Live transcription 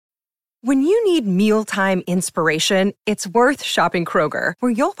When you need mealtime inspiration, it's worth shopping Kroger,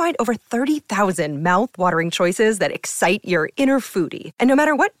 where you'll find over 30,000 mouth-watering choices that excite your inner foodie. And no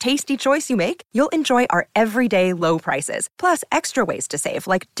matter what tasty choice you make, you'll enjoy our everyday low prices, plus extra ways to save,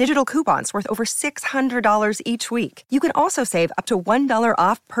 like digital coupons worth over $600 each week. You can also save up to $1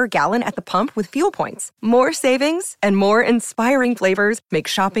 off per gallon at the pump with fuel points. More savings and more inspiring flavors make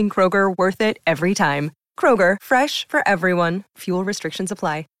shopping Kroger worth it every time. Kroger, fresh for everyone. Fuel restrictions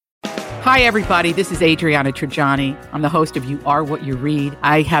apply. Hi, everybody. This is Adriana Trajani. I'm the host of You Are What You Read.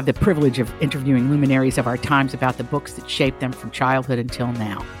 I have the privilege of interviewing luminaries of our times about the books that shaped them from childhood until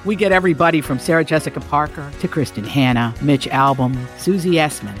now. We get everybody from Sarah Jessica Parker to Kristen Hanna, Mitch Albom, Susie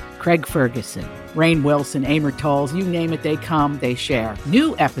Essman, Craig Ferguson, Rainn Wilson, Amor Tolls, you name it, they come, they share.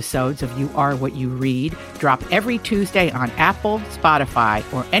 New episodes of You Are What You Read drop every Tuesday on Apple, Spotify,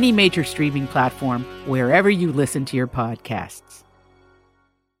 or any major streaming platform wherever you listen to your podcasts.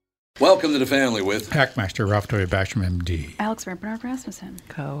 Welcome to the family with Hackmaster Ralph W. Basham, M.D. Alex Bernard Rasmussen.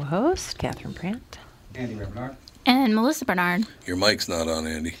 Co-host Catherine Brandt. Andy Bernard. And Melissa Bernard. Your mic's not on,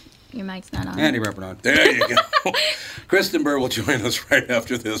 Andy. Your mic's not on. Andy Bernard. There you go. Kristen Burr will join us right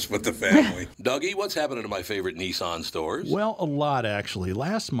after this with the family. Dougie, what's happening to my favorite Nissan stores? Well, a lot, actually.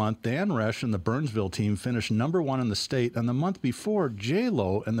 Last month, Dan Resch and the Burnsville team finished #1 in the state, and the month before,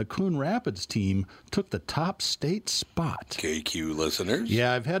 J-Lo and the Coon Rapids team took the top state spot. KQ listeners?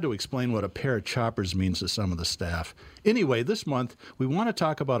 Yeah, I've had to explain what a pair of choppers means to some of the staff. Anyway, this month, we want to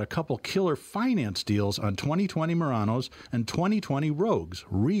talk about a couple killer finance deals on 2020 Muranos and 2020 Rogues.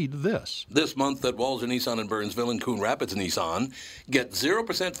 Read this. This month at Walzer Nissan in Burnsville and Coon Rapids Nissan, get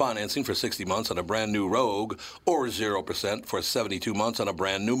 0% financing for 60 months on a brand new Rogue or 0% for 72 months on a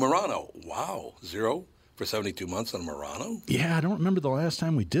brand new Murano. Wow, 0 for 72 months on a Murano? Yeah, I don't remember the last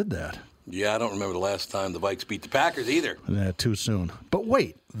time we did that. Yeah, I don't remember the last time the Vikes beat the Packers either. Too soon. But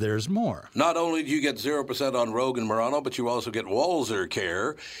wait, there's more. Not only do you get 0% on Rogue and Murano, but you also get Walzer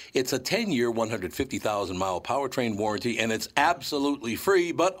Care. It's a 10-year, 150,000-mile powertrain warranty, and it's absolutely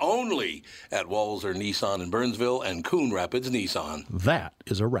free, but only at Walzer Nissan in Burnsville and Coon Rapids Nissan. That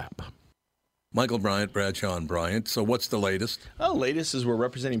is a wrap. Michael Bryant, Bradshaw and Bryant. So what's the latest? Well, the latest is we're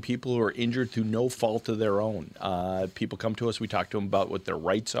representing people who are injured through no fault of their own. People come to us. We talk to them about what their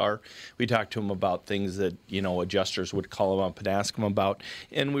rights are. We talk to them about things that, adjusters would call them up and ask them about.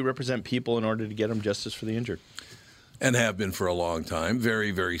 And we represent people in order to get them justice for the injured. And have been for a long time.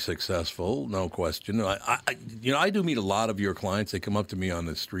 Very, very successful, no question. I do meet a lot of your clients. They come up to me on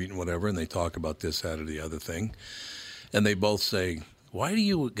the street and whatever, and they talk about this, that, or the other thing. And they both say, "Why do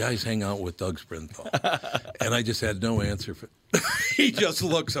you guys hang out with Doug Sprinthal?" And I just had no answer for He just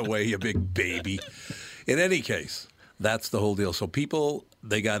looks away, you big baby. In any case, that's the whole deal. So people,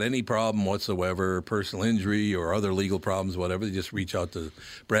 they got any problem whatsoever, personal injury or other legal problems, whatever, they just reach out to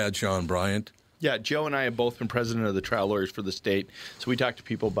Bradshaw and Bryant. Yeah, Joe and I have both been president of the trial lawyers for the state, so we talk to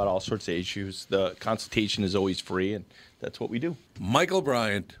people about all sorts of issues. The consultation is always free, and that's what we do. Michael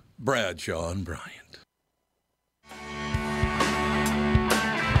Bryant, Bradshaw and Bryant.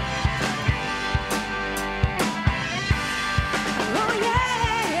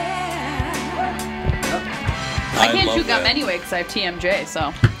 I can't chew gum anyway because I have TMJ,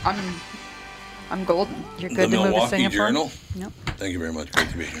 so I'm golden. You're good the to move to Milwaukee Singapore? Journal. Yep. Thank you very much. Great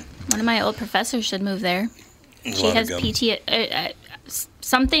to be here. One of my old professors should move there. A She lot has of gum.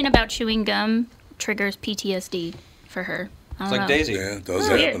 something about chewing gum triggers PTSD for her. I It's don't like know. Daisy. Yeah, it does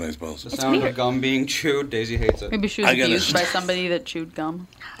Weird. happen, I suppose. The sound of gum being chewed, Daisy hates it. Maybe she was I gotta- abused by somebody that chewed gum.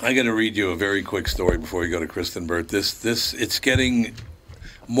 I got to read you a very quick story before we go to Kristen Burt. This it's getting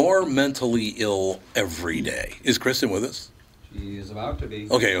more mentally ill every day. Is Kristen with us? She's about to be.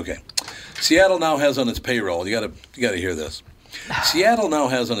 Okay. Seattle now has on its payroll. You got to hear this. Seattle now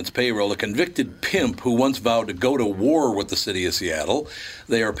has on its payroll a convicted pimp who once vowed to go to war with the city of Seattle.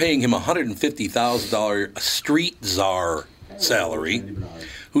 They are paying him a $150,000 street czar salary,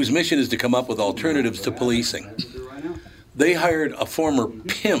 whose mission is to come up with alternatives to policing. They hired a former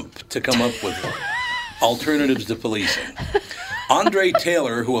pimp to come up with alternatives to policing. Andre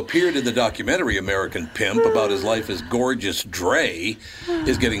Taylor, who appeared in the documentary American Pimp about his life as Gorgeous Dre,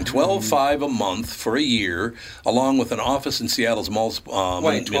 is getting $12,500 a month for a year, along with an office in Seattle's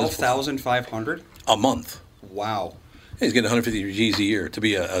Wait, 12,500 a month. Wow. He's getting 150 G's a year to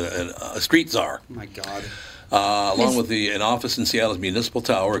be a street czar. Oh my God. Along with an office in Seattle's Municipal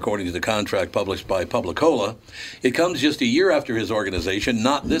Tower, according to the contract published by Publicola. It comes just a year after his organization,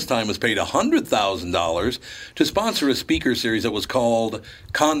 not this time, was paid $100,000 to sponsor a speaker series that was called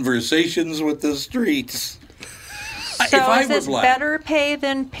Conversations with the Streets. So is this better pay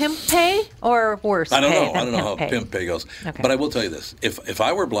than pimp pay or worse pay? I don't know. Than I don't know how pay? pimp pay goes. Okay. But I will tell you this: if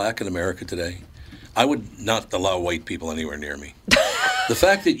I were black in America today, I would not allow white people anywhere near me. The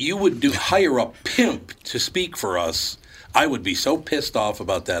fact that you would hire a pimp to speak for us, I would be so pissed off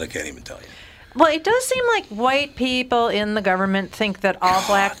about that. I can't even tell you. Well, it does seem like white people in the government think that all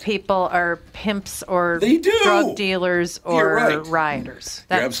black people are pimps or drug dealers or rioters.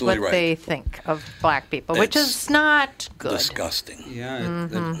 That's absolutely what right. they think of black people, which is not good. Disgusting. Yeah,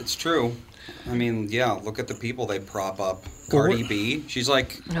 it's true. I mean, yeah, look at the people they prop up. Cardi B, she's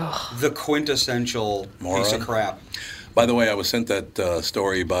like the quintessential piece of crap. By the way, I was sent that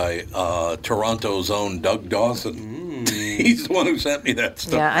story by Toronto's own Doug Dawson. He's the one who sent me that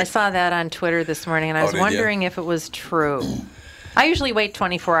story. Yeah, I saw that on Twitter this morning, and I was wondering if it was true. I usually wait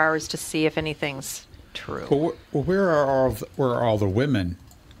 24 hours to see if anything's true. Well, where are all the women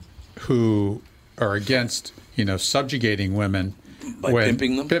who are against, subjugating women? By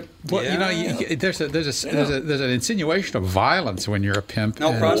pimping them? There's an insinuation of violence when you're a pimp.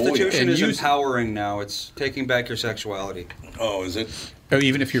 No, prostitution is empowering now. It's taking back your sexuality. Oh, is it?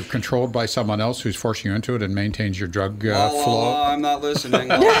 Even if you're controlled by someone else who's forcing you into it and maintains your drug flow? I'm not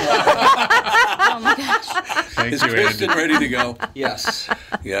listening. Oh my gosh. Is Kristen ready to go? Yes.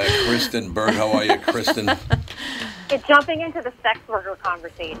 Yeah, Kristen Berg, how are you, Kristen? It's jumping into the sex worker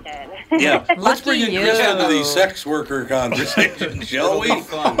conversation. Yeah, let's bring in Kristen to the sex worker conversation, shall we?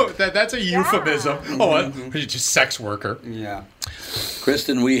 That's a euphemism. Just sex worker. Yeah.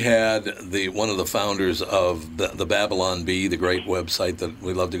 Kristen, we had one of the founders of the Babylon Bee, the great website that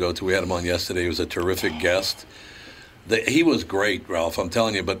we love to go to. We had him on yesterday. He was a terrific guest. He was great, Ralph, I'm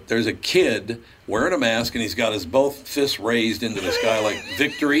telling you. But there's a kid wearing a mask, and he's got his both fists raised into the sky like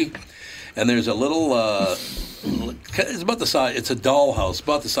victory. And there's a little, it's about the size, it's a dollhouse,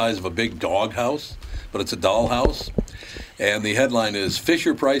 about the size of a big dog house, but it's a dollhouse. And the headline is,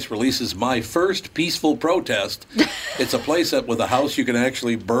 Fisher-Price releases my first peaceful protest. It's a place with a house you can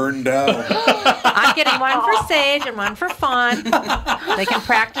actually burn down. I'm getting one for Sage and one for Fawn. They can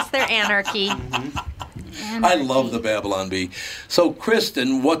practice their anarchy. I love the Babylon Bee. So,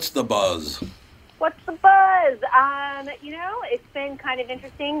 Kristen, what's the buzz? What's the buzz? It's been kind of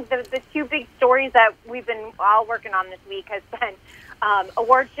interesting. The two big stories that we've been all working on this week has been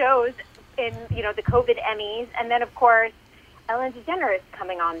award shows in, the COVID Emmys, and then, of course, Ellen DeGeneres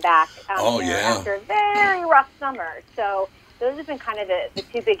coming on back after a very rough summer. So those have been kind of the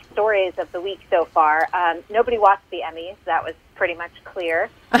two big stories of the week so far. Nobody watched the Emmys. That was pretty much clear.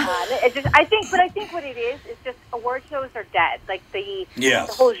 I think what it is just award shows are dead, like the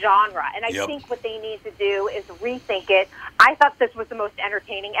whole genre. And I think what they need to do is rethink it. I thought this was the most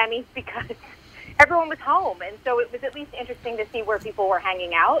entertaining Emmys because everyone was home, and so it was at least interesting to see where people were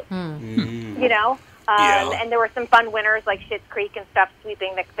hanging out. And there were some fun winners like Schitt's Creek and stuff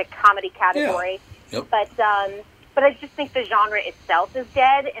sweeping the comedy category. Yeah. Yep. But I just think the genre itself is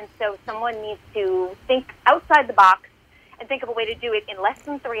dead, and so someone needs to think outside the box and think of a way to do it in less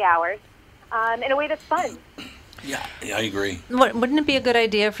than 3 hours, in a way that's fun. Yeah, I agree. Wouldn't it be a good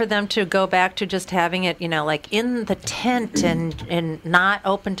idea for them to go back to just having it, like in the tent and not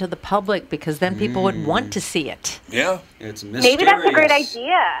open to the public, because then people would want to see it? Yeah. It's mysterious. Maybe that's a great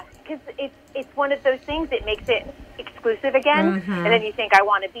idea, because it's one of those things that makes it exclusive again, and then you think, I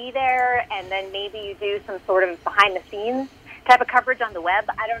want to be there, and then maybe you do some sort of behind-the-scenes type of coverage on the web.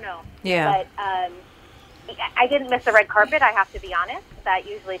 I don't know. Yeah. But I didn't miss the red carpet, I have to be honest. That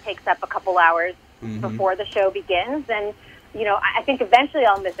usually takes up a couple hours before the show begins, and I think eventually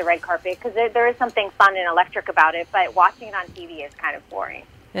I'll miss the red carpet because there is something fun and electric about it, but watching it on TV is kind of boring.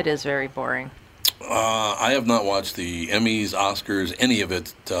 It is very boring. I have not watched the Emmys, Oscars, any of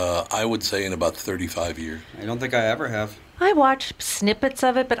it, I would say, in about 35 years. I don't think I ever have. I watch snippets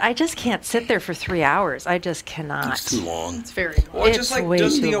of it, but I just can't sit there for 3 hours. I just cannot. It's too long. It's very long. Well,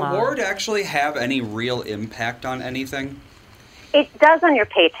 does the award actually have any real impact on anything? It does on your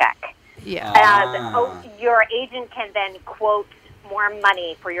paycheck. Yeah. Your agent can then quote more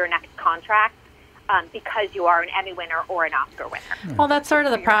money for your next contract because you are an Emmy winner or an Oscar winner. Well, that's sort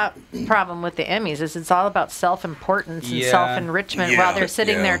of the problem with the Emmys is it's all about self-importance and self-enrichment while they're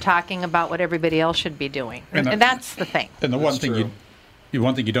sitting there talking about what everybody else should be doing. And that's the thing. And the one thing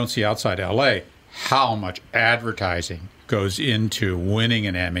you don't see outside L.A., how much advertising goes into winning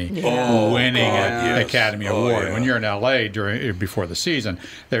an Emmy, winning an Academy Award. When you're in L.A. before the season,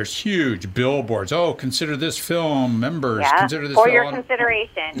 there's huge billboards. Oh, consider this film, members. Consider this for film. your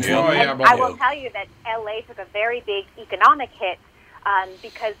consideration. I will tell you that L.A. took a very big economic hit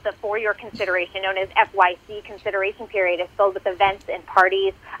because the for-your consideration, known as FYC consideration period, is filled with events and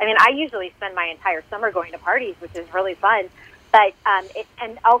parties. I mean, I usually spend my entire summer going to parties, which is really fun. But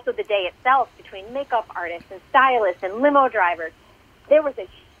and also the day itself, between makeup artists and stylists and limo drivers, there was a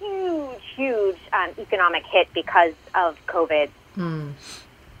huge economic hit because of COVID.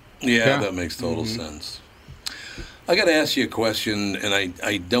 Yeah, that makes total sense. I got to ask you a question, and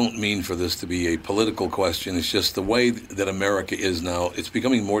I don't mean for this to be a political question. It's just the way that America is now. It's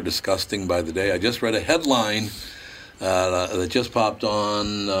becoming more disgusting by the day. I just read a headline that just popped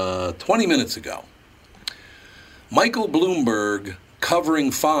on 20 minutes ago. Michael Bloomberg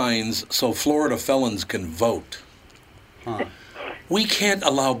covering fines so Florida felons can vote. We can't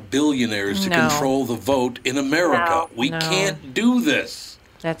allow billionaires to control the vote in America. We can't do this.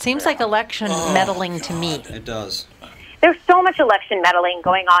 That seems like election meddling to me. It does. There's so much election meddling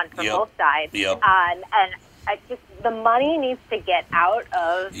going on from both sides. And just the money needs to get out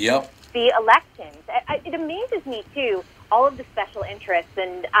of the elections. It amazes me, too, all of the special interests.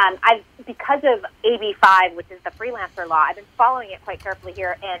 And because of AB 5, which is the freelancer law, I've been following it quite carefully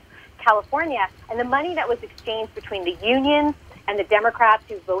here in California. And the money that was exchanged between the unions and the Democrats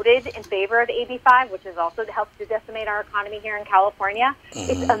who voted in favor of AB 5, which has also helped to decimate our economy here in California,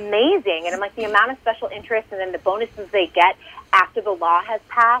 it's amazing. And I'm like, the amount of special interest and then the bonuses they get after the law has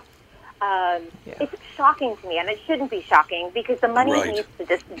passed, it's shocking to me. And it shouldn't be shocking because the money needs to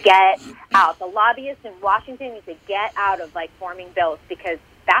just get out. The lobbyists in Washington need to get out of, like, forming bills because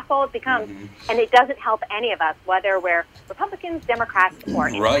that's all it becomes. And it doesn't help any of us, whether we're Republicans, Democrats, or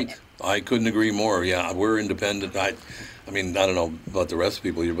independents. I couldn't agree more. Yeah, we're independent. I mean, I don't know about the rest of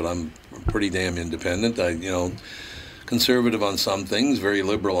people here, but I'm pretty damn independent. Conservative on some things, very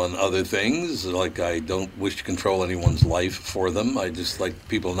liberal on other things. Like, I don't wish to control anyone's life for them. I just like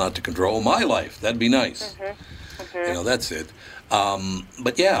people not to control my life. That'd be nice. That's it.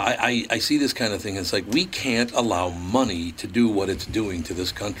 But yeah, I see this kind of thing. It's like we can't allow money to do what it's doing to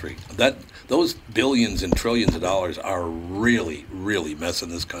this country. Those billions and trillions of dollars are really, really messing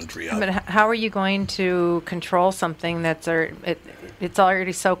this country up. But how are you going to control something that's it's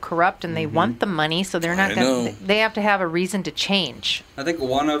already so corrupt, and they want the money, so they're not going to. They have to have a reason to change. I think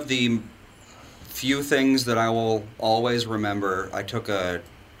one of the few things that I will always remember, I took a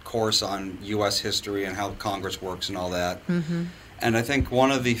course on U.S. history and how Congress works and all that. And I think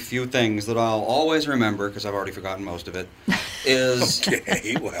one of the few things that I'll always remember, because I've already forgotten most of it, is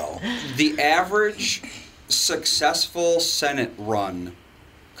the average successful Senate run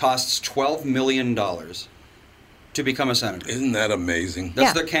costs $12 million to become a senator. Isn't that amazing?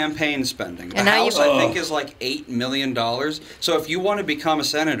 That's their campaign spending. The House, I think, is like $8 million. So if you want to become a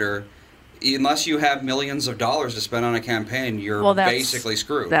senator, unless you have millions of dollars to spend on a campaign, you're basically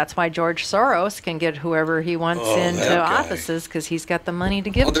screwed. That's why George Soros can get whoever he wants into offices, because he's got the money to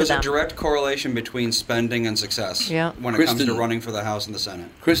give to them. There's a direct correlation between spending and success when it comes to running for the House and the Senate.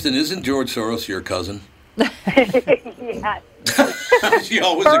 Kristen, isn't George Soros your cousin? Yes. She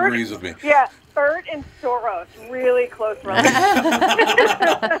always agrees with me. Yeah. Bert and Soros, really close relatives.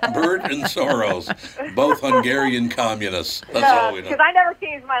 Bert and Soros, both Hungarian communists. That's all we know. Because I never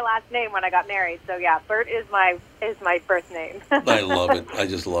changed my last name when I got married, so yeah, Bert is my birth name. I love it. I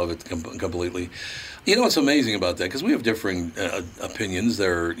just love it completely. You know what's amazing about that? Because we have differing opinions.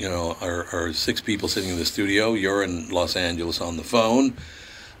 There, are 6 people sitting in the studio. You're in Los Angeles on the phone.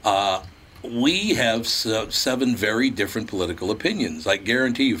 We have 7 very different political opinions. I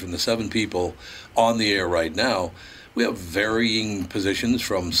guarantee you, from the 7 people on the air right now, we have varying positions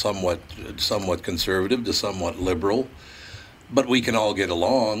from somewhat conservative to somewhat liberal. But we can all get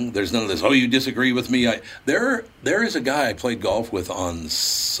along. There's none of this, you disagree with me. There is a guy I played golf with on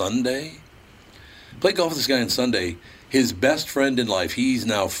Sunday. Played golf with this guy on Sunday. His best friend in life, he's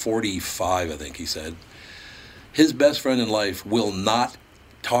now 45, I think he said. His best friend in life will not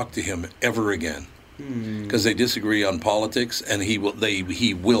talk to him ever again because they disagree on politics, and he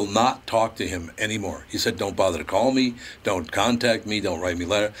will not talk to him anymore. He said, "Don't bother to call me, don't contact me, don't write me a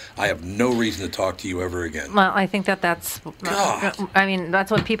letter. I have no reason to talk to you ever again." Well, I think that's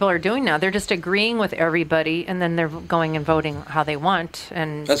that's what people are doing now. They're just agreeing with everybody, and then they're going and voting how they want,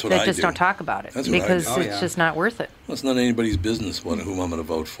 and that's what they just don't talk about it because it's just not worth it. Well, it's not anybody's business whom I'm going to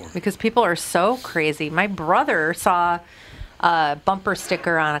vote for. Because people are so crazy. My brother saw a bumper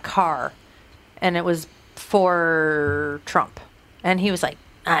sticker on a car, and it was for Trump. And he was like,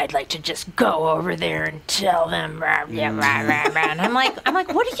 "I'd like to just go over there and tell them." And I'm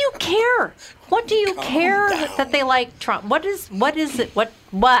like, what do you care? What do you care that they like Trump? What is it?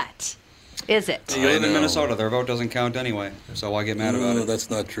 What? Is it? You live in Minnesota. Their vote doesn't count anyway, so why get mad about it? That's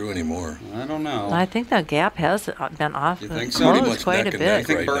not true anymore. I don't know. I think the gap has been off. You think so? Closed quite a bit. I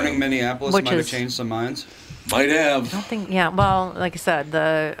think burning Minneapolis might have changed some minds. Might have. I don't think. Yeah. Well, like I said,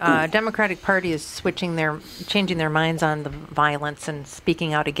 the Democratic Party is changing their minds on the violence and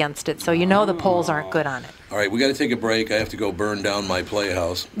speaking out against it. So the polls aren't good on it. All right, we got to take a break. I have to go burn down my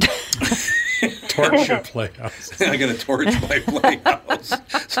playhouse. Torch your playhouse. I got to torch my playhouse.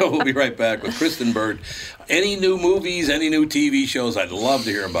 So we'll be right back with Kristen Bird. Any new movies, any new TV shows? I'd love to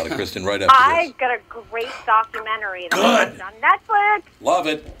hear about it, Kristen, right after this. I got a great documentary that's on Netflix. Love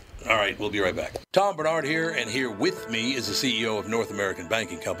it. All right, we'll be right back. Tom Bernard here, and here with me is the CEO of North American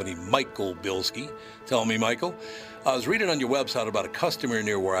Banking Company, Michael Bilski. Tell me, Michael, I was reading on your website about a customer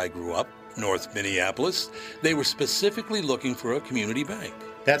near where I grew up, North Minneapolis. They were specifically looking for a community bank.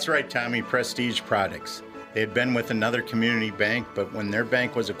 That's right, Tommy, Prestige Products. They had been with another community bank, but when their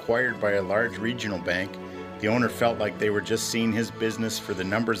bank was acquired by a large regional bank, the owner felt like they were just seeing his business for the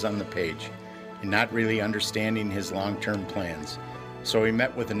numbers on the page and not really understanding his long-term plans. So he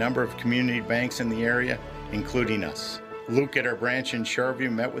met with a number of community banks in the area, including us. Luke at our branch in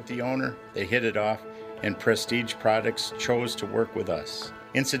Shoreview met with the owner, they hit it off, and Prestige Products chose to work with us.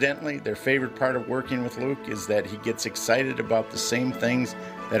 Incidentally, their favorite part of working with Luke is that he gets excited about the same things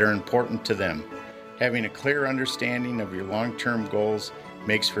that are important to them. Having a clear understanding of your long-term goals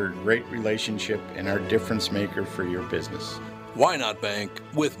makes for a great relationship and our difference maker for your business. Why not bank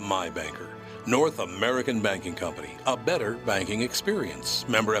with my banker? North American Banking Company, a better banking experience.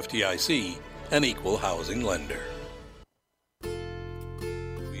 Member FDIC, an equal housing lender.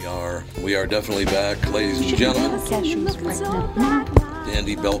 We are definitely back, ladies and gentlemen.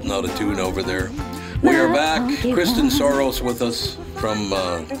 Dandy belting out a tune over there. We are back. Kristen Soros with us from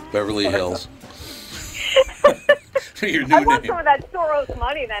Beverly Hills. Your new I want name. some of that Soros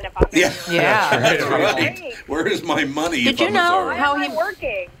money then if I'm That's right. Where is my money? Did you know how he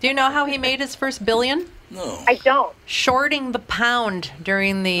working? Do you know how he made his first billion? No. I don't. Shorting the pound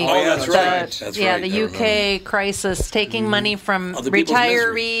during the that's the, right. That's yeah right. the UK crisis, taking money from Other people's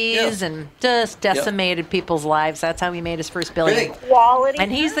retirees and just decimated people's lives. That's how he made his first billion. Quality.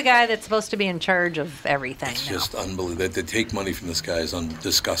 And he's the guy that's supposed to be in charge of everything. It's just unbelievable. They take money from this guy is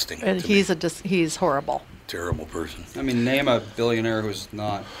disgusting. And he's horrible. Terrible person. I mean, name a billionaire who's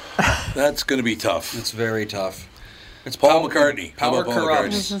not. That's going to be tough. It's very tough. It's Paul McCartney. How Power about Paul corrupts. McCartney?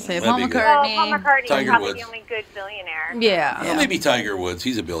 I was going to say, That'd Paul be good. McCartney. Paul McCartney Tiger is probably Woods. the only good billionaire. Yeah. Well, maybe Tiger Woods.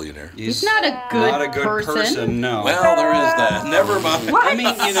 He's a billionaire. He's not a good, not a good person. No. Well, there is that. Never mind. I mean,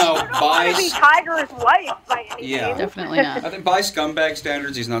 I be Tiger's wife by any means. Definitely not. I think by scumbag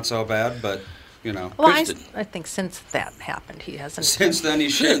standards, he's not so bad, but Well, I think since that happened, he hasn't. Since then,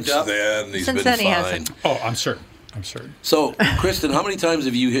 he's shaped up. He's Since been then, he fine. hasn't. Oh, I'm certain. So, Kristen, how many times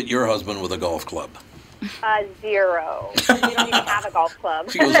have you hit your husband with a golf club? 0. We don't even have a golf club.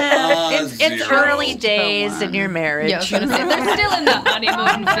 She goes, It's early days in your marriage. Yeah, I was going to say, they're still in the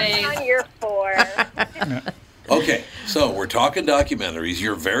honeymoon phase. On year 4. Okay, so we're talking documentaries.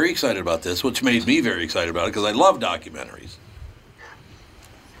 You're very excited about this, which made me very excited about it because I love documentaries.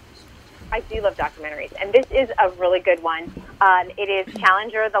 I do love documentaries, and this is a really good one. It is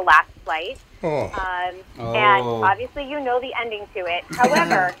Challenger: The Last Flight. And obviously you know the ending to it.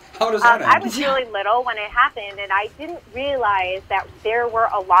 However, How does that I end? was really little when it happened, and I didn't realize that there were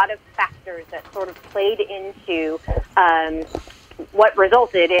a lot of factors that sort of played into what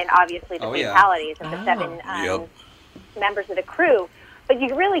resulted in, obviously, the fatalities of the 7 members of the crew. But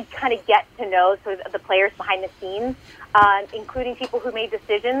you really kind of get to know sort of the players behind the scenes, including people who made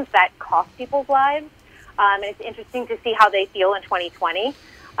decisions that cost people's lives. And it's interesting to see how they feel in 2020.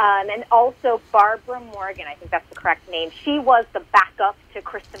 And also Barbara Morgan, I think that's the correct name. She was the backup to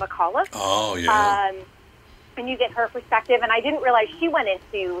Krista McAuliffe. Oh, yeah. And you get her perspective. And I didn't realize she went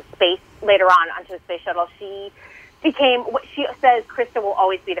into space later on onto the space shuttle. She became, what she says, Krista will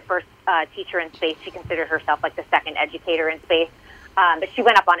always be the first teacher in space. She considered herself like the second educator in space. But she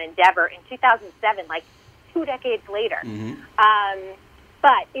went up on Endeavour in 2007, like 2 decades later. Mm-hmm.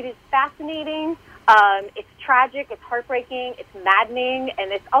 But it is fascinating. It's tragic, it's heartbreaking, it's maddening,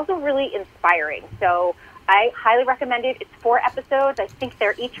 and it's also really inspiring. So I highly recommend it. It's 4 episodes. I think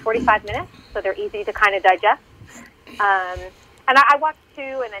they're each 45 minutes, so they're easy to kind of digest. And I watched 2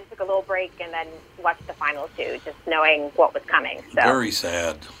 and then took a little break and then watched the final 2, just knowing what was coming. So Very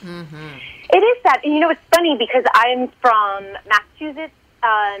sad. Mm-hmm. it is sad. And, it's funny because I'm from Massachusetts.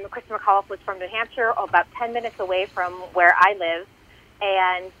 Krista McAuliffe was from New Hampshire, about 10 minutes away from where I live.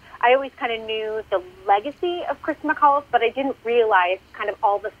 And I always kind of knew the legacy of Krista McAuliffe, but I didn't realize kind of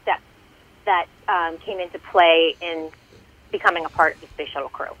all the steps that came into play in becoming a part of the Space Shuttle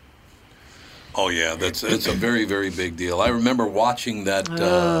crew. Oh yeah, it's a very, very big deal. I remember watching that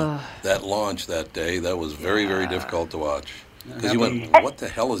that launch that day. That was very, very difficult to watch because you went, "What the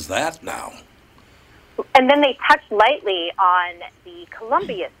hell is that now?" And then they touched lightly on the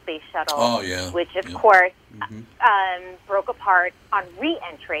Columbia Space Shuttle, which of course broke apart on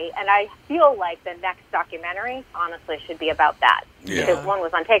re-entry. And I feel like the next documentary, honestly, should be about that because one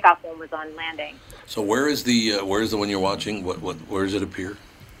was on takeoff, one was on landing. So where is the one you're watching? Where does it appear?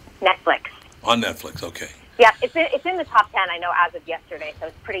 Netflix. On Netflix, okay. Yeah, it's in the top 10, I know, as of yesterday, so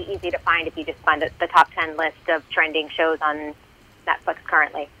it's pretty easy to find if you just find the top 10 list of trending shows on Netflix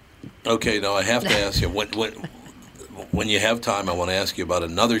currently. Okay, now I have to ask you, when you have time, I want to ask you about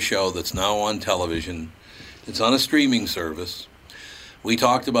another show that's now on television. It's on a streaming service. We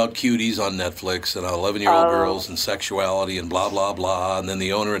talked about Cuties on Netflix and 11-year-old girls and sexuality and blah, blah, blah, and then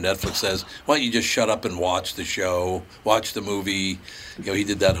the owner of Netflix says, why don't you just shut up and watch the show, watch the movie. He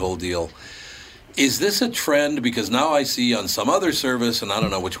did that whole deal. Is this a trend? Because now I see on some other service, and I don't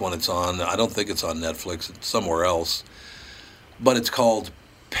know which one it's on. I don't think it's on Netflix. It's somewhere else. But it's called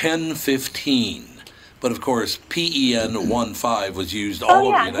Pen 15. But, of course, PEN 15 was used all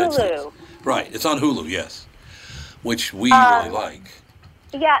over the United States. Right. It's on Hulu, yes, which we really like.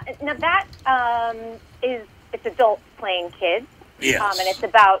 Yeah. Now, that it's adults playing kids. Yes. And it's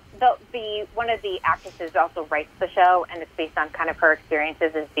about one of the actresses also writes the show, and it's based on kind of her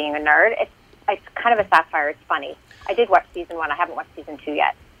experiences as being a nerd. It's kind of a satire. It's funny. I did watch season 1. I haven't watched season 2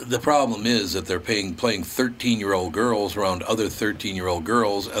 yet. The problem is that they're playing 13-year-old girls around other 13-year-old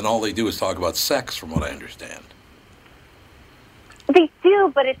girls, and all they do is talk about sex, from what I understand. They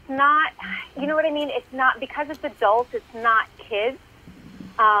do, but it's not, you know what I mean? It's not, because it's adults, it's not kids.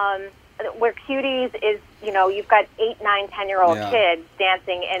 Where Cuties is, you've got 8, 9, 10-year-old kids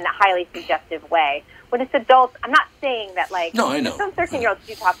dancing in a highly suggestive way. When it's adults, I'm not saying that, no, I know. Some 13-year-olds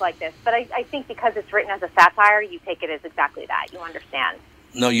do talk like this, but I think because it's written as a satire, you take it as exactly that. You understand.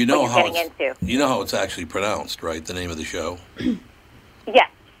 No, you know what you're getting into. You know how it's actually pronounced, right? The name of the show. Yes.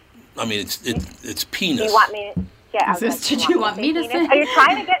 I mean, it's penis. Do you want me? Yeah. Did you want me to say? Are you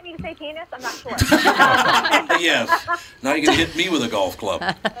trying to get me to say penis? I'm not sure. Yes. Now you're going to hit me with a golf club.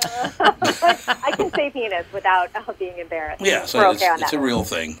 I can say penis without being embarrassed. Yeah, so it's a real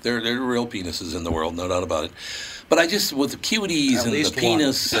thing. There are real penises in the world, no doubt about it. But with the Cuties and the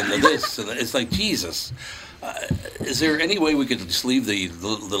penis and the this, and it's like, Jesus. Is there any way we could just leave the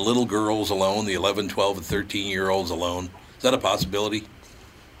little girls alone, the 11, 12, and 13-year-olds alone? Is that a possibility?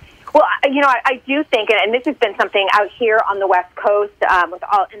 Well, I do think, and this has been something out here on the West Coast with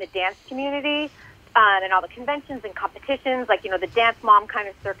all in the dance community and all the conventions and competitions, like, the dance mom kind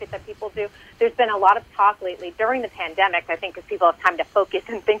of circuit that people do. There's been a lot of talk lately during the pandemic, I think, because people have time to focus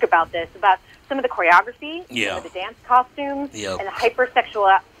and think about this, about some of the choreography, some of the dance costumes, and the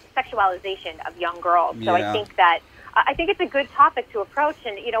hypersexualization of young girls. So I think that it's a good topic to approach.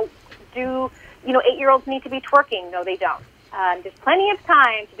 And do 8-year-olds need to be twerking? No, they don't. There's plenty of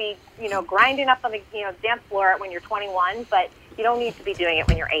time to be grinding up on the dance floor when you're 21, but you don't need to be doing it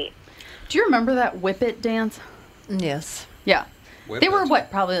when you're 8. Do you remember that Whip It dance? Yes. Yeah. They were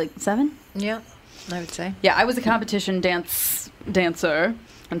probably like 7? Yeah, I would say. Yeah, I was a competition dancer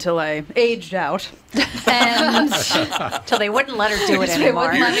until I aged out. And until they wouldn't let her do it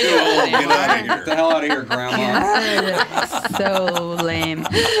anymore. Get the hell out of here, Grandma. So lame.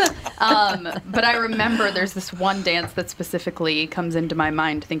 But I remember there's this one dance that specifically comes into my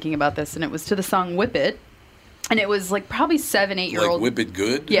mind thinking about this, and it was to the song Whip It. And it was probably 7, 8-year-old. Like Whip It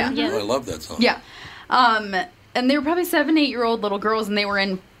Good? Yeah. Oh, I love that song. Yeah. And they were probably 7, 8-year-old little girls, and they were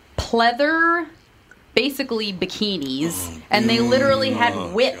in pleather, basically bikinis, and they literally had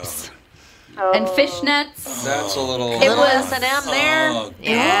whips and fishnets. That's a little... It was S&M there.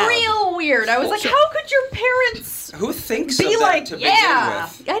 Real weird. I was like, how could your parents... Who thinks be of that like, to begin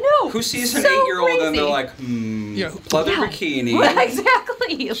with? I know. Who sees an 8-year-old and they're like, pleather bikini.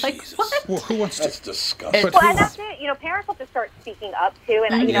 Exactly. Like, what? Well, who wants to? That's disgusting. Well, and that's it. Parents have to start speaking up too,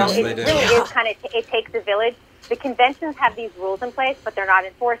 and it really is kind of it takes a village. The conventions have these rules in place, but they're not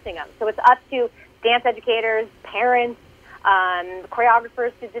enforcing them. So it's up to dance educators, parents,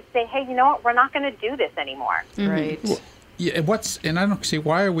 choreographers to just say, hey, you know what? We're not going to do this anymore. Right. Well, and I don't see,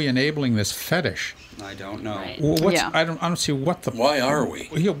 why are we enabling this fetish? I don't know. Right. Well, I don't see what the. Why are we?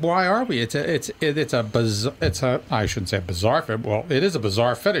 Why are we? It's a I shouldn't say bizarre. Well, it is a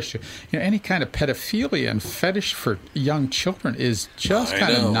bizarre fetish. Any kind of pedophilia and fetish for young children is just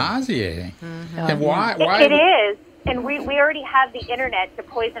kind of nauseating. Mm-hmm. And why? It is. And we already have the internet to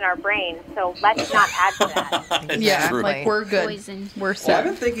poison our brains, so let's not add to that. Yeah, like we're good. We're set. Well, I've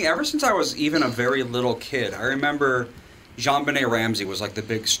been thinking ever since I was even a very little kid. I remember JonBenet Ramsey was like the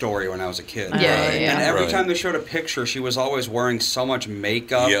big story when I was a kid. Yeah. And every Right. time they showed a picture, she was always wearing so much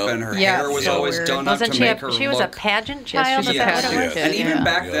makeup, Yep. and her Yeah, hair was so always weird. done up Wasn't to she? make her She was look. a pageant Yes, child. she's Is a that what it pageant. was? And even Yeah.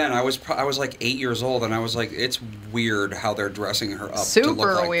 back Yeah. then, I was like 8 years old, and I was like, it's weird how they're dressing her up to look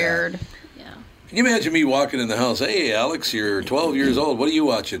Super like weird. Can you imagine me walking in the house? Hey, Alex, you're 12 years old. What are you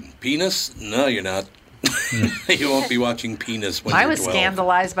watching? Penis? No, you're not. You won't be watching Penis when I you're was 12.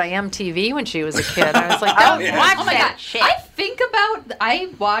 scandalized by MTV when she was a kid. I was like, don't Yeah. watch Oh my that God. shit. I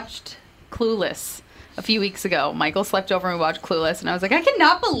watched Clueless a few weeks ago. Michael slept over and we watched Clueless, and I was like, I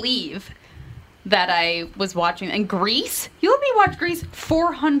cannot believe that I was watching. And Grease? You let me watch Grease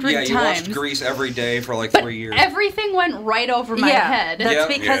 400 Yeah, you times. watched Grease every day for like But 3 years. everything went right over my Yeah, head. that's Yep.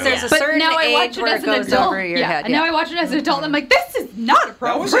 because Yeah. there's a But certain now I watch age it where as it an goes adult. over your head. And now I watch it as an adult, and I'm like, this is not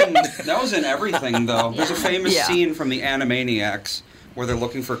appropriate. That was in everything, though. There's a famous Yeah. scene from the Animaniacs where they're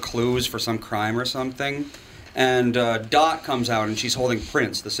looking for clues for some crime or something. And Dot comes out, and she's holding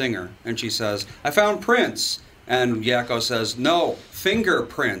Prince, the singer. And she says, I found Prince. And Yakko says, no,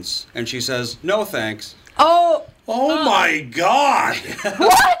 fingerprints. And she says, no, thanks. Oh, Oh my God!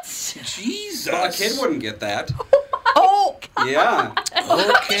 What? Jesus! Well, a kid wouldn't get that. oh, Yeah.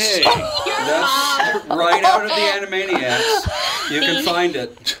 Okay. That's right out of the Animaniacs. You can find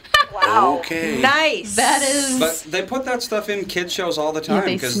it. Wow. Okay. nice. That is. But they put that stuff in kids shows all the Yeah, time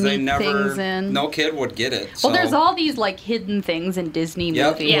they because they sneak never. things in. No kid would get it. well, there's so- all these like hidden things in Disney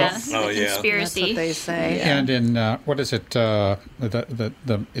Yep. movies. Yeah, Oh, the yeah. That's conspiracy. what they say. And in what is it?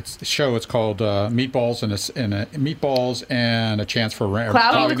 It's the show. It's called Meatballs and a Chance for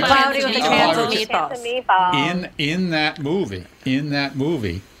Cloudy with a Cloudy with a Chance of Chance Meatballs. of Meatballs. in that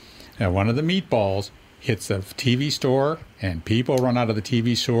movie, one of the meatballs hits the TV store, and people run out of the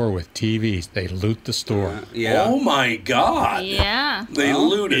TV store with TVs. They loot the store. Yeah. Oh my God! Yeah. They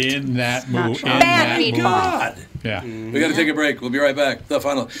looted. In that movie. Bad meatballs. God! Yeah. We got to take a break. We'll be right back. The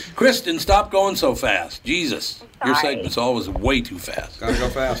final. Kristen, stop going so fast. Jesus, your Sorry. segment's always way too fast. Gotta go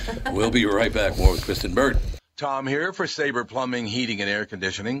fast. We'll be right back. More with Kristen Burt. Tom here for Sabre Plumbing, Heating, and Air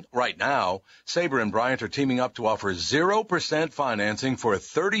Conditioning. Right now, Sabre and Bryant are teaming up to offer 0% financing for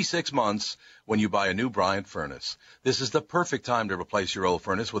 36 months when you buy a new Bryant furnace. This is the perfect time to replace your old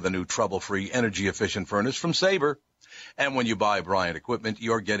furnace with a new trouble-free, energy-efficient furnace from Sabre. And when you buy Bryant equipment,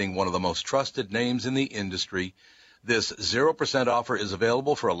 you're getting one of the most trusted names in the industry. This 0% offer is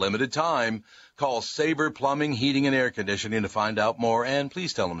available for a limited time. Call Sabre Plumbing, Heating, and Air Conditioning to find out more, and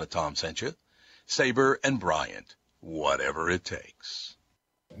please tell them that Tom sent you. Sabre and Bryant, whatever it takes.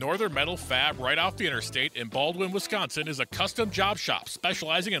 Northern Metal Fab, right off the interstate in Baldwin, Wisconsin, is a custom job shop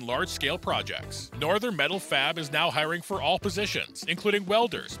specializing in large-scale projects. Northern Metal Fab is now hiring for all positions, including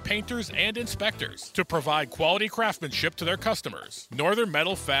welders, painters, and inspectors, to provide quality craftsmanship to their customers. Northern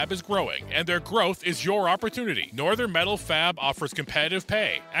Metal Fab is growing, and their growth is your opportunity. Northern Metal Fab offers competitive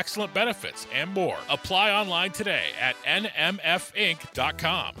pay, excellent benefits, and more. Apply online today at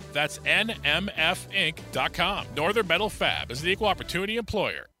nmfinc.com. That's nmfinc.com. Northern Metal Fab is an equal opportunity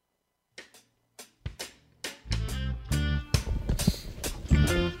employer.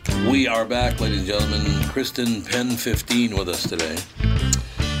 We are back, ladies and gentlemen. Kristen Penn 15 with us today.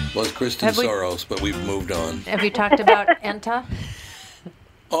 Was Kristen Have we- Soros, but we've moved on. Have you talked about ENTA?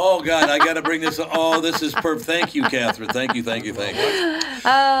 Oh, God, I got to bring this. Oh, this is perfect. Thank you, Catherine. Thank you.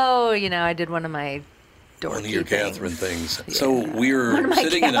 Oh, I did one of my dorky One of your things. Catherine things. So One we're of my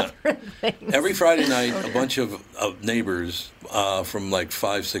sitting in Catherine things. every Friday night, a bunch of neighbors from like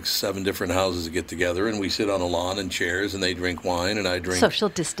 5, 6, 7 different houses get together, and we sit on a lawn in chairs, and they drink wine, and I drink. Social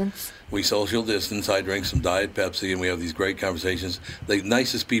distance. We social distance. I drink some Diet Pepsi, and we have these great conversations. The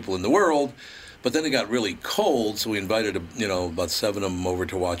nicest people in the world. But then it got really cold, so we invited about 7 of them over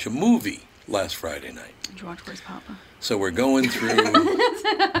to watch a movie last Friday night. Did you watch Where's Papa? So we're going through.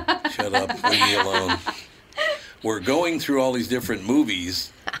 Shut up, leave me alone. We're going through all these different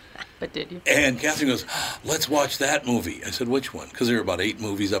movies. But did you? And Catherine goes, let's watch that movie. I said, which one? Because there were about 8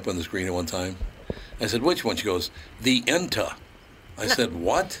 movies up on the screen at one time. I said, which one? She goes, The ENTA. I said,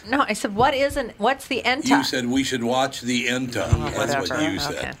 what? No, I said, what's the ENTA? You said we should watch The ENTA. That's what whatever. you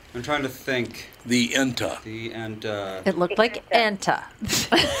said. Okay. I'm trying to think. The ENTA. It looked like ENTA.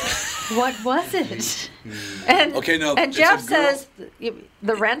 What was it? And, Okay, no, and it's Jeff a girl- says,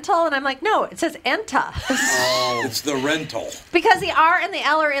 the rental, and I'm like, no, it says ENTA. It's The Rental. Because the R and the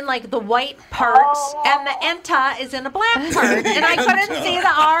L are in like the white parts, and the ENTA is in a black part, and I couldn't see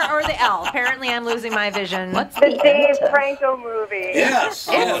the R or the L. Apparently, I'm losing my vision. What's The Dave Franco movie. Yes.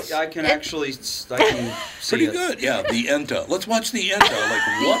 yes. I can actually see Pretty it. good. Yeah, The ENTA. Let's watch The ENTA.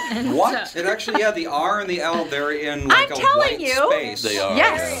 Like, what? What? It actually, the R and the L, they're in like I'm a telling white you. space. They are.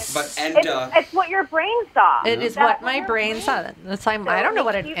 Yes. But It's what your brain brain saw. It is what my brain saw. That's I don't know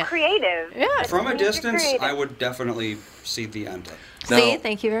what it is. is. Creative. Yeah. From a Makes you distance, creative. I would definitely see the ending. See,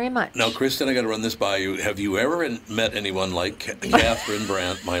 thank you very much. Now, Kristen, I got to run this by you. Have you ever met anyone like Catherine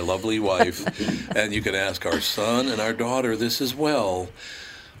Brandt, my lovely wife? And you can ask our son and our daughter this as well.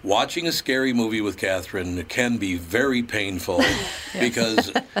 Watching a scary movie with Catherine can be very painful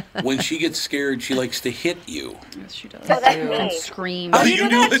because when she gets scared, she likes to hit you. Yes, she does. Oh, that's me. And scream. Oh, you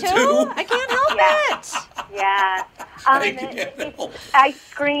do it too? I can't help it. Yeah. I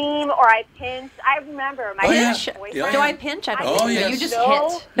scream or I pinch. I remember my boyfriend. Do I pinch? I don't Oh, think. yes. You just No.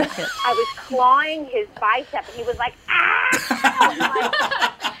 hit. You hit. I was clawing his bicep, and he was like,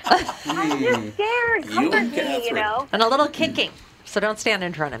 "Ah!" I'm just scared. You Comfort and me, Catherine. know. And a little kicking. So don't stand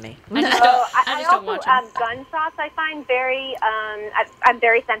in front of me. I also gunshots. I find very. I'm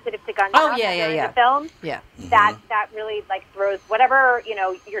very sensitive to gunshots. Oh, yeah, during yeah. The film. Yeah. That really like throws whatever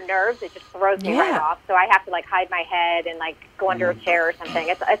your nerves. It just throws me right Yeah. off. So I have to like hide my head and like go under a chair or something.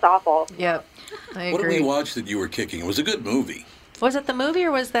 It's awful. Yep. I What did agree. we watch that you were kicking? It was a good movie. Was it the movie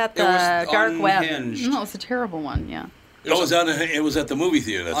or was that the was Dark Web? No, it's a terrible one. Yeah. It was at the movie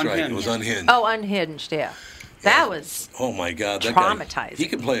theater. That's right. It was Unhinged. Oh, Unhinged. Yeah. That was Oh my God, that traumatizing. guy, he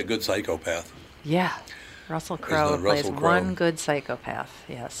can play a good psychopath. yeah. Russell Crowe not plays Russell Crowe. one good psychopath.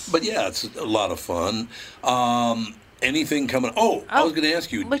 Yes. But yeah, it's a lot of fun. Anything coming? Oh, I was going to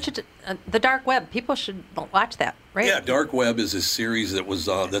ask you. We should, the Dark Web. People should watch that, right? Yeah, Dark Web is a series that was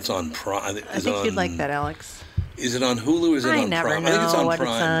that's on Prime. I think you'd like that, Alex. Is it on Hulu? Or is it I on never Prime? I think it's know on what it's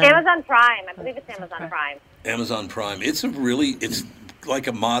Prime. on. Amazon Prime. I believe it's Amazon Prime. Amazon Prime. It's like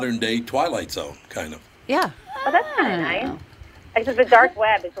a modern day Twilight Zone kind of. Yeah. Oh, that's kind of nice. Except the dark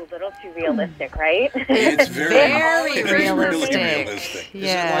web is a little too realistic, right? It's very realistic. realistic. Is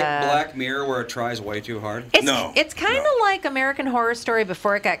it like Black Mirror where it tries way too hard? It's kind of like American Horror Story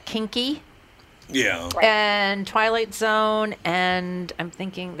before it got kinky. Yeah. And Twilight Zone, and I'm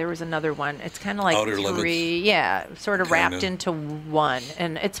thinking there was another one. It's kind of like Outer Limits. yeah, sort of wrapped into one.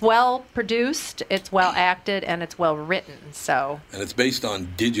 And it's well produced, it's well acted, and it's well written. So And it's based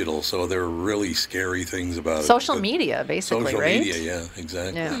on digital, so there are really scary things about it. social But media, basically, Social right? media, yeah,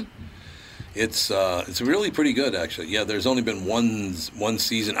 exactly. Yeah. It's really pretty good, actually. Yeah, there's only been one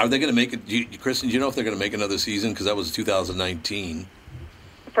season. Are they going to make it? Kristen, do you know if they're going to make another season? Because that was 2019.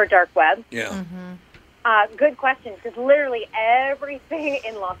 For dark web. Yeah. Good question, because literally everything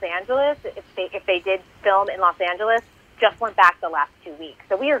in Los Angeles, if they did film in Los Angeles, just went back the last 2 weeks.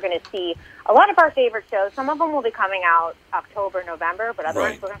 So we are going to see a lot of our favorite shows. Some of them will be coming out October, November, but other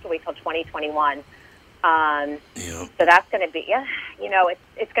ones we're going to have to wait till 2021. So that's going to be,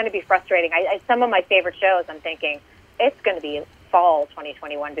 it's going to be frustrating. Some of my favorite shows, I'm thinking, it's going to be fall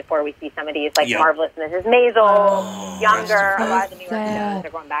 2021 before we see some of these, like Marvelous Mrs. Maisel, Younger, a lot of the New York shows are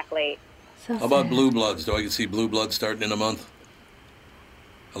going back late. How about Blue Bloods? Do I get to see Blue Bloods starting in a month?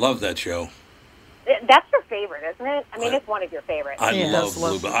 I love that show. That's your favorite, isn't it? I mean, it's one of your favorites. I love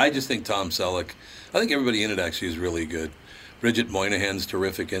Blue Bloods. I just think Tom Selleck, I think everybody in it actually is really good. Bridget Moynihan's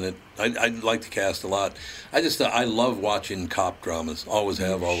terrific in it. I like the cast a lot. I love watching cop dramas. Always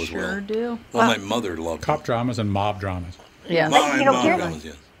have, always will. Sure do. Well, my mother loved cop dramas and mob dramas. Yeah. Mob here's- dramas,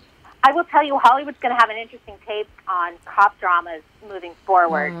 yeah. I will tell you, Hollywood's going to have an interesting take on cop dramas moving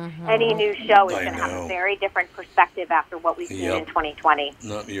forward. Any new show is I going to have know. a very different perspective after what we've seen in 2020.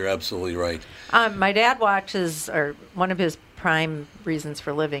 No, you're absolutely right. My dad watches, or one of his prime reasons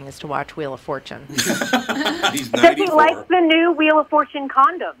for living is to watch Wheel of Fortune. He's Does he like the new Wheel of Fortune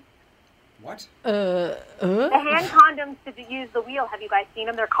condom? What? The hand condoms to use the wheel. Have you guys seen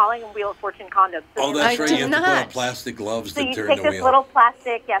them? They're calling them Wheel of Fortune condoms. So Oh, that's right. You have to put on plastic gloves So that you turn take the this wheel. little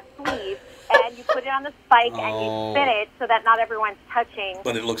plastic sleeve, and you put it on the spike, and you spin it so that not everyone's touching.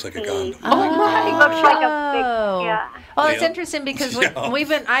 But it looks like a condom. It looks like a big, yeah. Well, it's Yeah. interesting because Yeah.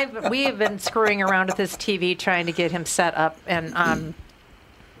 we have been screwing around with this TV trying to get him set up, and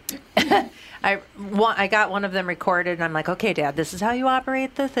I got one of them recorded, and I'm like, okay, Dad, this is how you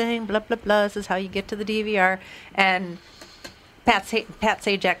operate the thing, blah blah blah. This is how you get to the DVR, and Pat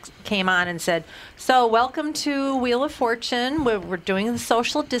Sajak came on and said, so welcome to Wheel of Fortune. We're doing the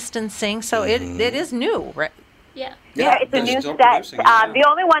social distancing, so it is new, right? Yeah. Yeah, it's a new set. The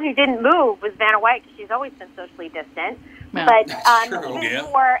only one who didn't move was Vanna White, because she's always been socially distant. Yeah. But even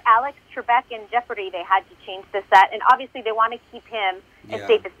for Alex Trebek in Jeopardy, they had to change the set. And obviously, they want to keep him as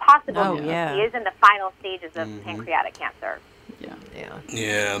safe as possible. Oh, because yeah. He is in the final stages of pancreatic cancer.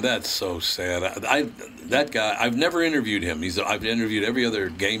 Yeah, that's so sad. That guy, I've never interviewed him. I've interviewed every other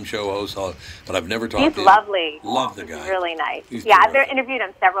game show host, but I've never talked to He's him. lovely. Love the guy. He's really nice. He's I've terrific. interviewed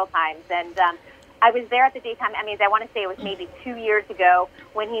him several times. And I was there at the Daytime Emmys. I want to say it was maybe 2 years ago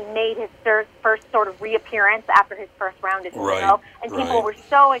when he made his first sort of reappearance after his first round as Nemo, and people were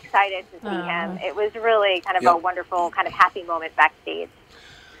so excited to see him. It was really kind of a wonderful, kind of happy moment backstage.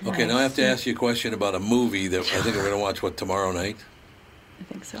 Okay, now I have to ask you a question about a movie that I think we're going to watch, tomorrow night? I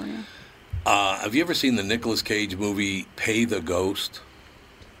think so, yeah. Have you ever seen the Nicolas Cage movie Pay the Ghost?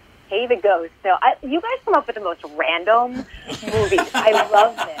 Pay the Ghost. So you guys come up with the most random movies. I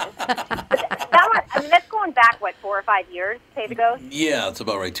love this. That's going back, 4 or 5 years, Pay the Ghost? Yeah, it's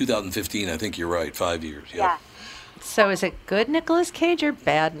about right. 2015, I think you're right. 5 years, yeah. So is it good Nicolas Cage or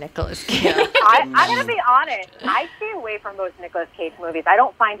bad Nicolas Cage? I'm going to be honest. I stay away from those Nicolas Cage movies. I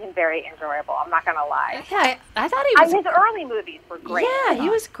don't find him very enjoyable. I'm not going to lie. Yeah, I thought he was... His early movies were great. Yeah, he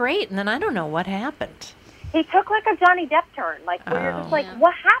was great, and then I don't know what happened. He took like a Johnny Depp turn, where you're just like,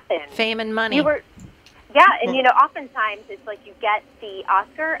 what happened? Fame and money. Yeah, and oftentimes it's like you get the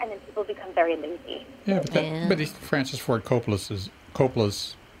Oscar and then people become very lazy. Yeah, but he's Francis Ford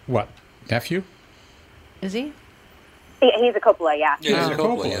Coppola's what, nephew? Is he? He's a Coppola, yeah. Yeah, he's a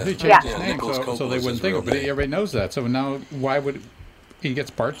Coppola. Yeah. He changed his name, so they wouldn't think of it. But everybody knows that. So now, why would he gets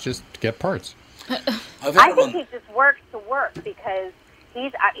parts just to get parts? I think he just works to work because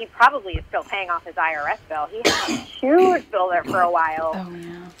he probably is still paying off his IRS bill. He had a huge bill there for a while. Oh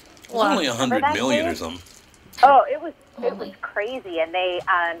yeah. It was only $100 million or something. Oh, it was crazy, and he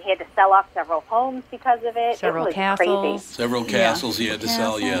had to sell off several homes because of it. Several it was castles. Crazy. Several castles he had to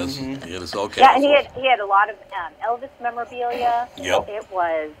sell. Yes, he had to sell castles. Yeah, and he had a lot of Elvis memorabilia. Yep. It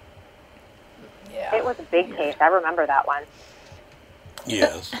was a big case. I remember that one.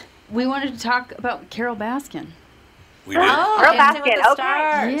 Yes. We wanted to talk about Carol Baskin. We did. Carol Baskin,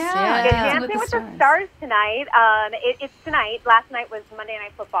 okay. Yeah, Dancing with the Stars tonight. It's tonight. Last night was Monday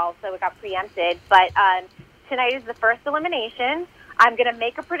Night Football, so it got preempted. But tonight is the first elimination. I'm going to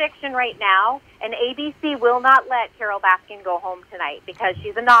make a prediction right now, and ABC will not let Carol Baskin go home tonight because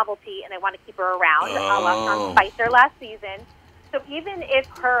she's a novelty, and they want to keep her around. Left on Spicer last season. So even if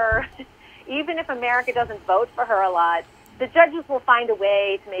America doesn't vote for her a lot, the judges will find a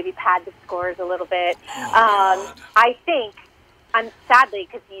way to maybe pad the scores a little bit. I think, sadly,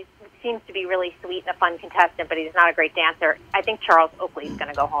 because he seems to be really sweet and a fun contestant, but he's not a great dancer, I think Charles Oakley is going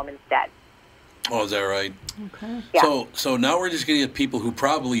to go home instead. Oh, is that right? Okay. Yeah. So now we're just going to get people who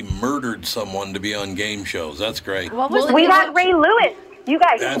probably murdered someone to be on game shows. That's great. We had Ray Lewis. You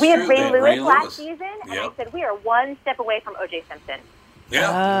guys, That's we had true. Ray They had Lewis Ray last Lewis. season, and Yep. I said we are one step away from O.J. Simpson.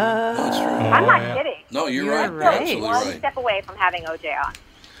 Yeah, that's true. I'm not kidding. No, you're right. You're Right. absolutely One right. step away from having O.J. on.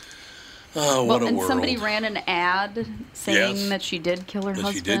 Oh, what a and world. somebody ran an ad saying that she did kill her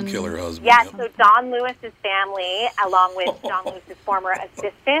husband. She did kill her husband. Yeah, so Don Lewis's family, along with Don Lewis's former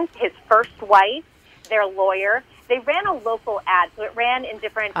assistant, his first wife, their lawyer, they ran a local ad. So it ran in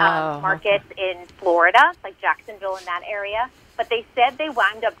different markets in Florida, like Jacksonville in that area. But they said they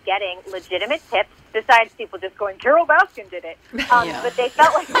wound up getting legitimate tips, besides people just going, Carol Baskin did it. But they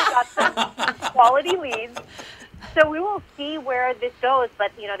felt like they got some quality leads. So we will see where this goes,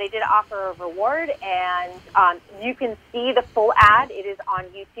 but, they did offer a reward, and you can see the full ad. It is on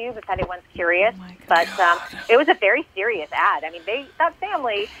YouTube if anyone's curious. But it was a very serious ad. I mean, that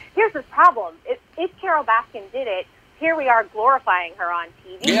family, here's the problem. If Carol Baskin did it, here we are glorifying her on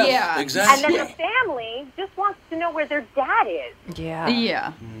TV. Yeah, exactly. And then the family just wants to know where their dad is. Yeah.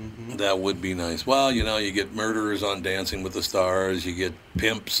 Yeah. That would be nice. Well, you get murderers on Dancing with the Stars. You get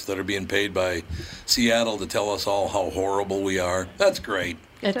pimps that are being paid by Seattle to tell us all how horrible we are. That's great.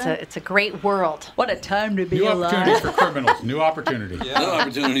 It's a great world. What a time to be New alive. opportunities for criminals. New opportunity. New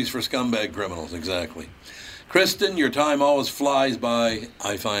opportunities for scumbag criminals, exactly. Kristen, your time always flies by.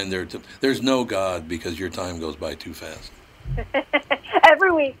 I find there's no God because your time goes by too fast.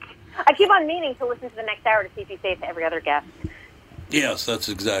 Every week. I keep on meaning to listen to the next hour to see if you say it to every other guest. Yes, that's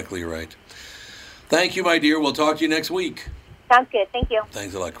exactly right. Thank you, my dear. We'll talk to you next week. Sounds good. Thank you.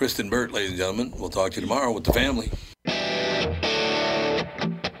 Thanks a lot. Kristen Burt, ladies and gentlemen. We'll talk to you tomorrow with the family.